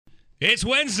It's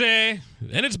Wednesday,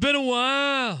 and it's been a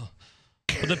while.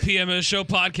 But the PMS Show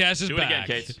podcast is Do it back.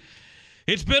 again, Kate.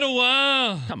 It's been a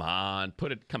while. Come on.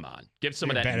 Come on. Give some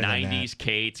You're of that better than 90s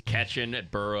Kate's catching at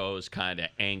Burrows kind of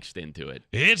angst into it.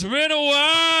 It's been a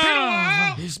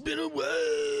while. It's been a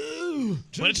while.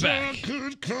 But it's back.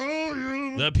 Could call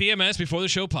you. The PMS Before the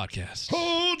Show podcast.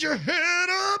 Hold your head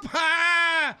up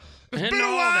high. It's And been a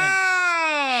all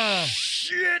while.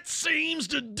 Shit seems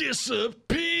to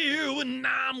disappear when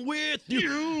I'm with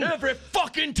you every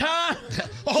fucking time.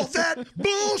 All that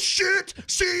bullshit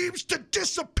seems to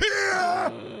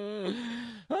disappear.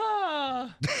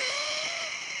 The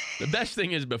best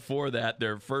thing is before that,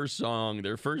 their first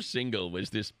single was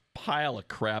this pile of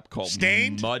crap called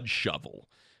Stained? Mud Shovel.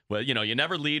 Well, you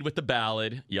never lead with the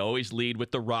ballad. You always lead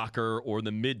with the rocker or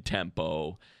the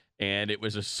mid-tempo. And it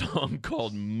was a song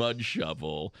called Mud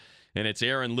Shovel. And it's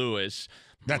Aaron Lewis.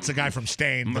 That's the guy from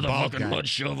Stain, the bald guy.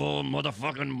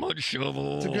 Motherfucking mud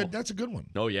shovel. That's a good one.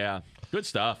 Oh, yeah. Good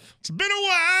stuff. It's been a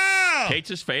while.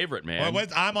 Kate's favorite, man. Well,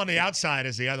 I'm on the outside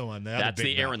is the other one. That's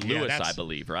the Aaron Lewis, I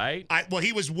believe, right?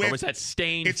 He was with. Or was that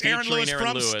Stained? It's Aaron Lewis Aaron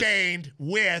from Lewis? Stained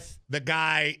with the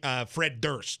guy Fred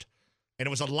Durst. And it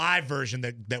was a live version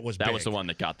that was big. That was the one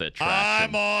that got the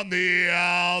traction. I'm on the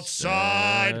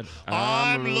outside.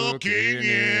 I'm looking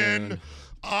in.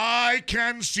 I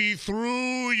can see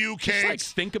through you, Just Kate. like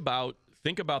think about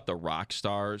the rock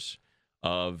stars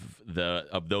of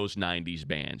those 90s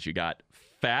bands. You got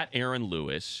fat Aaron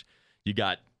Lewis. You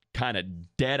got kind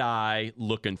of dead-eye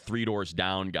looking Three Doors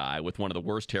Down guy with one of the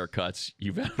worst haircuts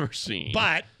you've ever seen.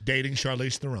 But dating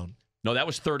Charlize Theron. No, that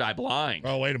was Third Eye Blind.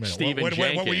 Oh, wait a minute. Stephen What were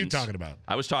you Jenkins. talking about?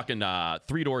 I was talking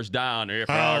Three Doors Down. If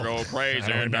I go crazy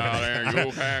down there,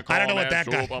 you can't call I don't know what that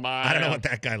guy. Superman. I don't know what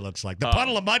that guy looks like. The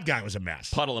Puddle of Mud guy was a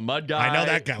mess. Puddle of Mud guy. I know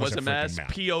that guy was a a mess.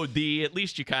 freaking mess. POD. At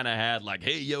least you kind of had like,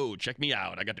 hey, yo, check me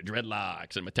out. I got the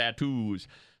dreadlocks and my tattoos.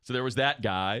 So there was that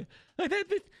guy.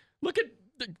 Look at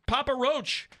Papa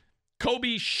Roach.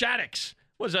 Kobe Shaddix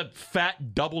was a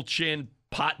fat, double-chin,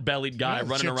 pot-bellied guy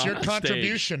running around It's your on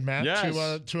contribution, stage. Matt,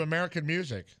 Yes. to American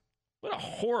music. What a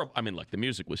horrible... I mean, look, the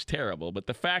music was terrible, but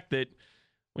the fact that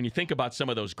when you think about some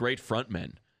of those great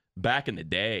frontmen back in the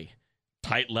day,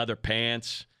 tight leather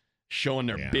pants, showing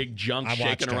their big junk,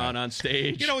 shaking around on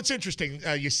stage. You know, it's interesting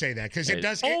you say that because it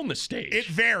does... own the stage. It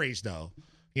varies, though.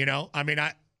 You know, I mean,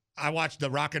 I watched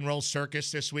the Rock and Roll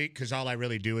Circus this week because all I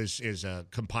really do is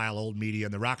compile old media,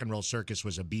 and the Rock and Roll Circus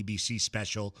was a BBC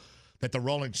special that the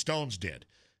Rolling Stones did,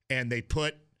 and they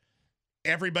put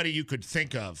everybody you could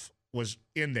think of was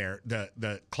in there.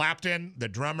 The Clapton, the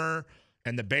drummer,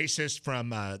 and the bassist from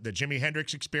the Jimi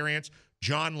Hendrix Experience,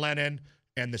 John Lennon,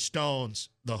 and the Stones,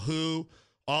 the Who,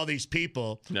 all these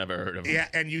people. Never heard of them. Yeah,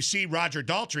 and you see Roger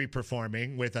Daltrey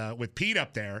performing with Pete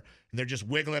up there, and they're just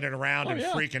wiggling it around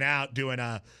freaking out, doing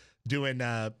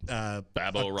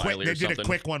Babbo O'Reilly they or did something. a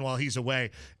quick one while he's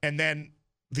away, and then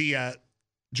the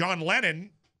John Lennon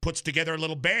puts together a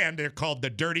little band. They're called the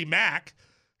Dirty Mac.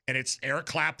 And it's Eric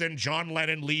Clapton, John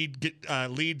Lennon,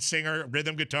 lead singer,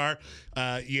 rhythm guitar.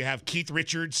 You have Keith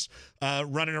Richards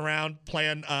running around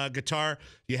playing guitar.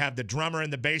 You have the drummer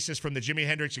and the bassist from the Jimi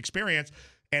Hendrix Experience.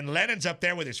 And Lennon's up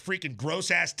there with his freaking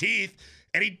gross-ass teeth.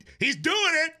 And he's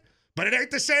doing it, but it ain't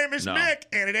the same as Mick,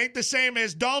 and it ain't the same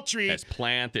as Daltrey. As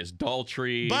Plant, as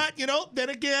Daltrey. But, then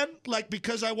again, like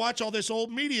because I watch all this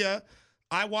old media,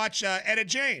 I watch Etta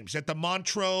James at the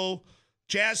Montreux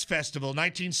Jazz Festival,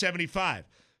 1975.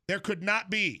 There could not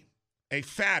be a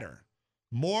fatter,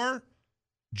 more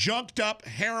junked up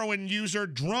heroin user,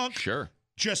 drunk,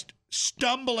 just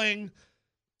stumbling,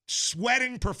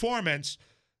 sweating performance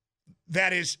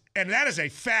that is a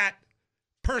fat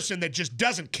person that just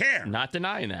doesn't care. Not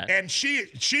denying that. And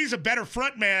she's a better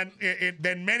frontman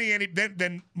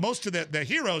than most of the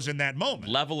heroes in that moment.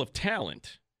 Level of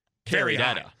talent. Very Carried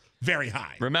high. Etta. Very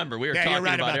high. Remember, we were Yeah, talking you're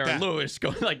right about about Aaron that. Lewis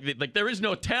going like there is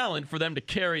no talent for them to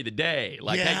carry the day.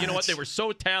 Like you know what? They were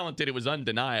so talented it was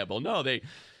undeniable. No, they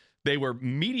were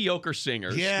mediocre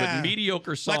singers with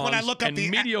mediocre songs like when I look up and the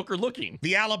mediocre looking.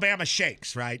 The Alabama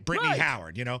Shakes, right? Brittany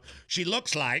Howard, she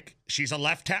looks like she's a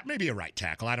left tackle, maybe a right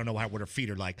tackle. I don't know what her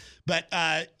feet are like, but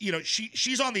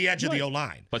she's on the edge of the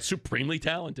O-line, but supremely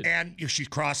talented. And she's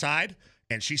cross-eyed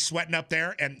and she's sweating up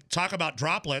there. And talk about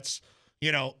droplets.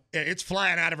 It's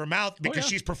flying out of her mouth because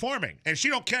she's performing, and she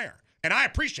don't care. And I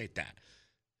appreciate that.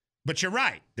 But you're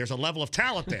right. There's a level of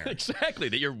talent there. Exactly,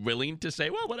 that you're willing to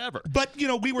say, well, whatever. But,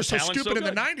 we were so talent's stupid so in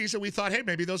the good. 90s that we thought, hey,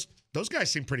 maybe those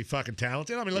guys seem pretty fucking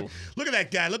talented. I mean, look at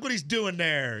that guy. Look what he's doing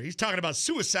there. He's talking about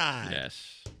suicide.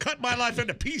 Yes. Cut my life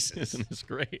into pieces. Isn't this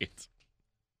great?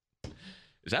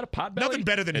 Is that a pot belly? Nothing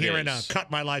better than It hearing is. Cut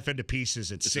My Life into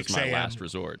Pieces at This 6 is my a.m. last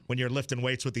resort. when you're lifting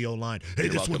weights with the O-line. Hey, You're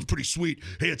this welcome. one's pretty sweet.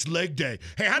 Hey, it's leg day.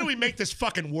 Hey, how do we make this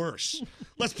fucking worse?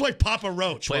 Let's play Papa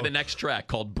Roach. Play Well, the next track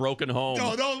called Broken Home.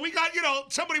 No, we got,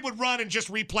 somebody would run and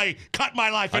just replay Cut My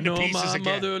Life I into know Pieces my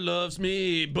again. mother loves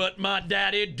me, but my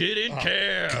daddy didn't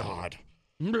care. God.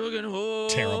 Broken home.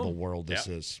 Terrible world this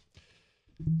is.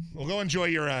 Well, go enjoy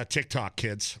your TikTok,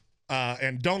 kids.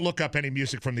 And don't look up any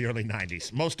music from the early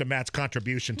 90s. Most of Matt's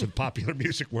contribution to the popular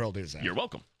music world is that. You're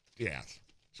welcome. Yeah,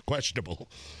 it's questionable.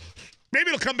 Maybe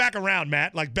it'll come back around,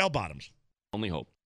 Matt, like bell bottoms. Only hope.